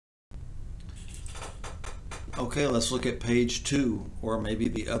Okay, let's look at page 2, or maybe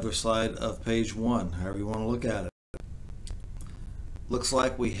the other side of page 1, however you want to look at it. Looks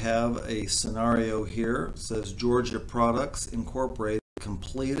like we have a scenario here. It says Georgia Products Incorporated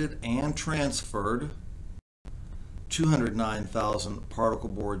completed and transferred 209,000 particle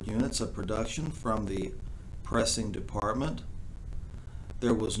board units of production from the pressing department.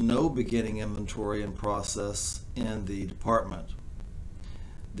 There was no beginning inventory in process in the department.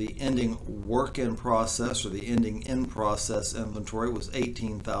 The ending work in process, or the ending in process inventory, was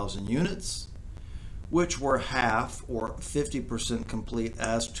 18,000 units, which were half or 50% complete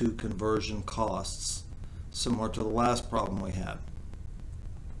as to conversion costs, similar to the last problem we had.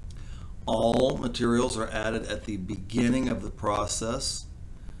 All materials are added at the beginning of the process.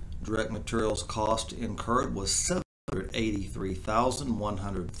 Direct materials cost incurred was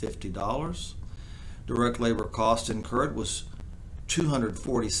 $783,150. Direct labor cost incurred was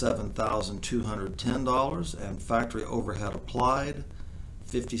 $247,210, and factory overhead applied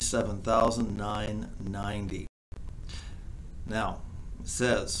 $57,990. Now, it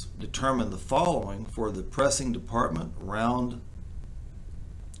says determine the following for the pressing department. Round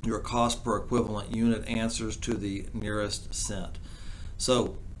your cost per equivalent unit answers to the nearest cent.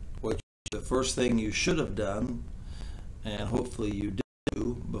 So the first thing you should have done, and hopefully you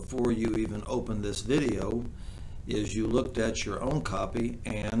do before you even open this video, is you looked at your own copy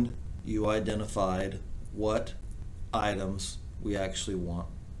and you identified what items we actually want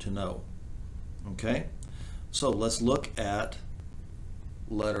to know. Okay, so let's look at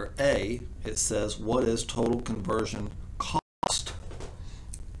letter A. It says, what is total conversion cost?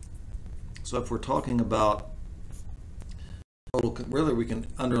 So if we're talking about total, really we can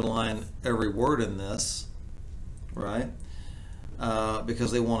underline every word in this, right?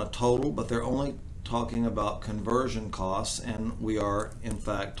 Because they want a total, but they're only talking about conversion costs, and we are in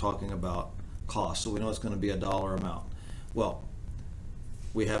fact talking about costs, so we know it's going to be a dollar amount. Well,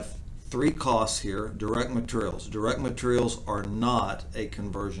 we have three costs here. Direct materials. Direct materials are not a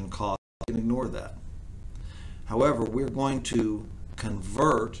conversion cost. You can ignore that. However, we're going to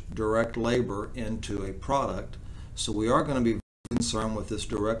convert direct labor into a product, so we are going to be concerned with this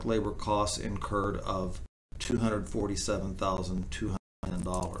direct labor cost incurred of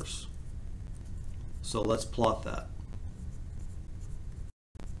 $247,200. So let's plot that.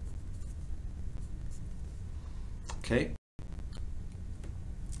 Okay.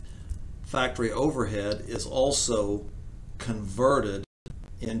 Factory overhead is also converted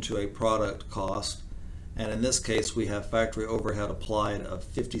into a product cost, and in this case we have factory overhead applied of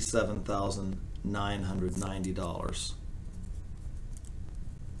 $57,990.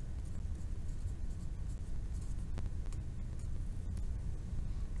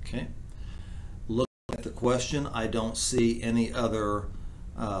 Okay. At the question, I don't see any other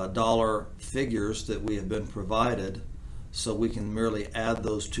dollar figures that we have been provided, so we can merely add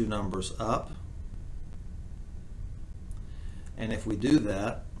those two numbers up. And if we do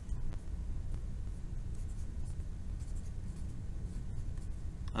that,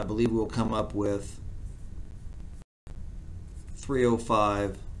 I believe we'll come up with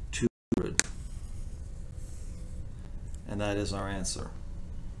 $305,200, and that is our answer.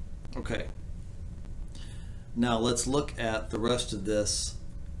 Okay. Now let's look at the rest of this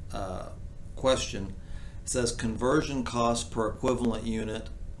question. It says conversion cost per equivalent unit,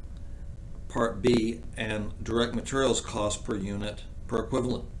 part B, and direct materials cost per unit, per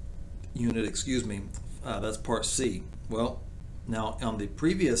equivalent unit, excuse me, that's part C. Well, now on the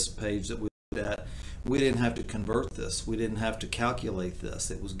previous page that we looked at, we didn't have to convert this. We didn't have to calculate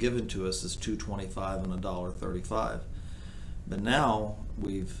this. It was given to us as $2.25 and $1.35. But now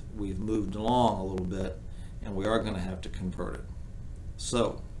we've moved along a little bit, and we are going to have to convert it.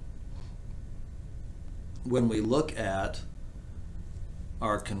 So when we look at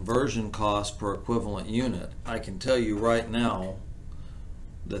our conversion cost per equivalent unit, I can tell you right now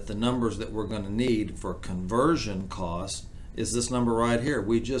that the numbers that we're going to need for conversion cost is this number right here.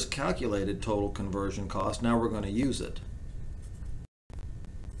 We just calculated total conversion cost. Now we're going to use it.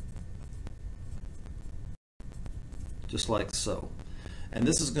 Just like so. And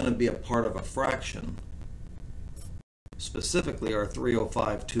this is going to be a part of a fraction. Specifically, our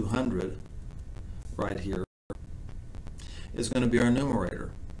 305,200 right here is going to be our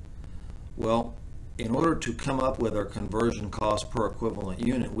numerator. Well, in order to come up with our conversion cost per equivalent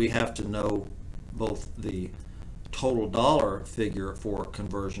unit, we have to know both the total dollar figure for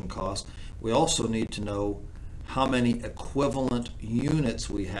conversion cost. We also need to know how many equivalent units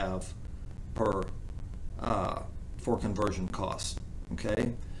we have per for conversion costs.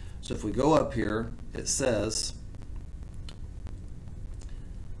 Okay, so if we go up here, it says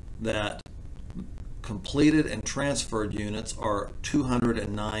that completed and transferred units are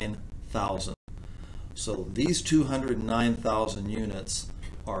 209,000. So these 209,000 units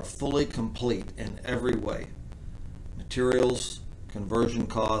are fully complete in every way. Materials, conversion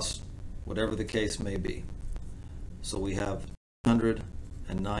costs, whatever the case may be. So we have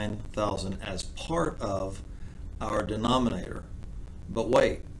 209,000 as part of our denominator. But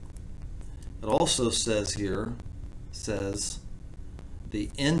wait, it also says here, the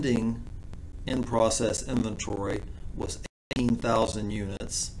ending in-process inventory was 18,000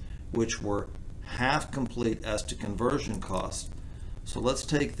 units, which were half complete as to conversion cost. So let's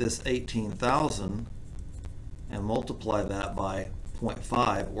take this 18,000 and multiply that by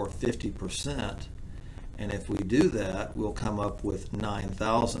 0.5 or 50%. And if we do that, we'll come up with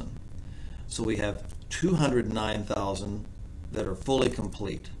 9,000. So we have 209,000 that are fully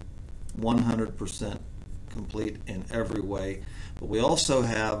complete, 100% complete in every way. But we also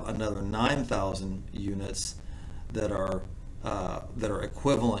have another 9,000 units that are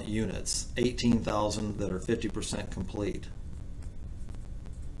equivalent units, 18,000 that are 50% complete.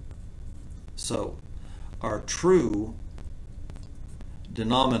 So our true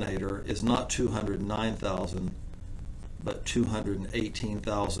denominator is not 209,000, but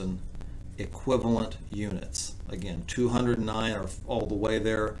 218,000 equivalent units. Again, 209 are all the way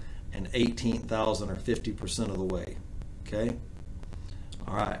there, and 18,000 are 50% of the way. Okay?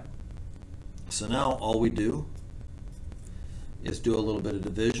 All right. So now all we do is do a little bit of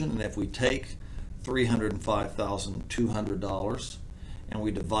division, and if we take $305,200 and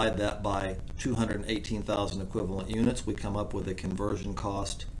we divide that by 218,000 equivalent units, we come up with a conversion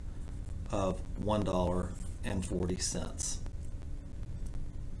cost of $1.40.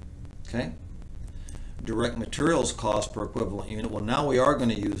 Okay? Direct materials cost per equivalent unit, well, now we are going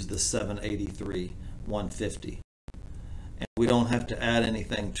to use the 783,150. And we don't have to add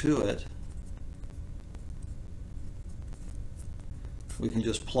anything to it. We can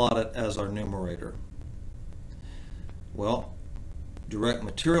just plot it as our numerator. Well, direct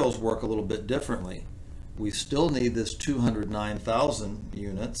materials work a little bit differently. We still need this 209,000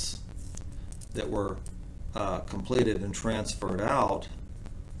 units that were completed and transferred out.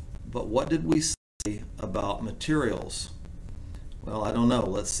 But what did we say about materials? Well, I don't know.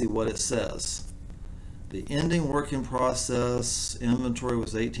 Let's see what it says. The ending work in process inventory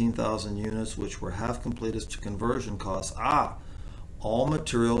was 18,000 units, which were half complete as to conversion costs. All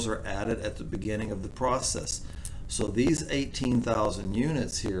materials are added at the beginning of the process. So these 18,000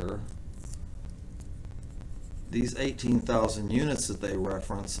 units here, these 18,000 units that they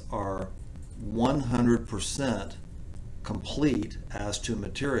reference are 100% complete as to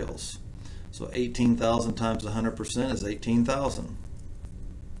materials. So 18,000 times 100% is 18,000.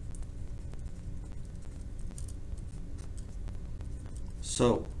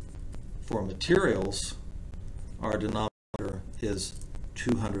 So for materials, our denominator is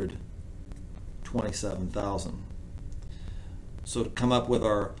 227,000. So to come up with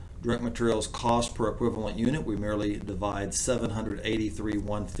our direct materials cost per equivalent unit, we merely divide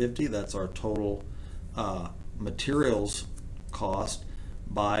 783,150, that's our total materials cost,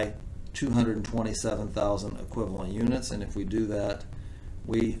 by 227,000 equivalent units. And if we do that,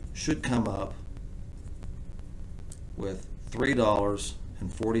 we should come up with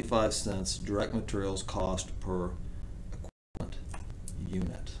 $3.45 direct materials cost per equivalent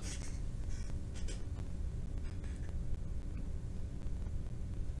unit.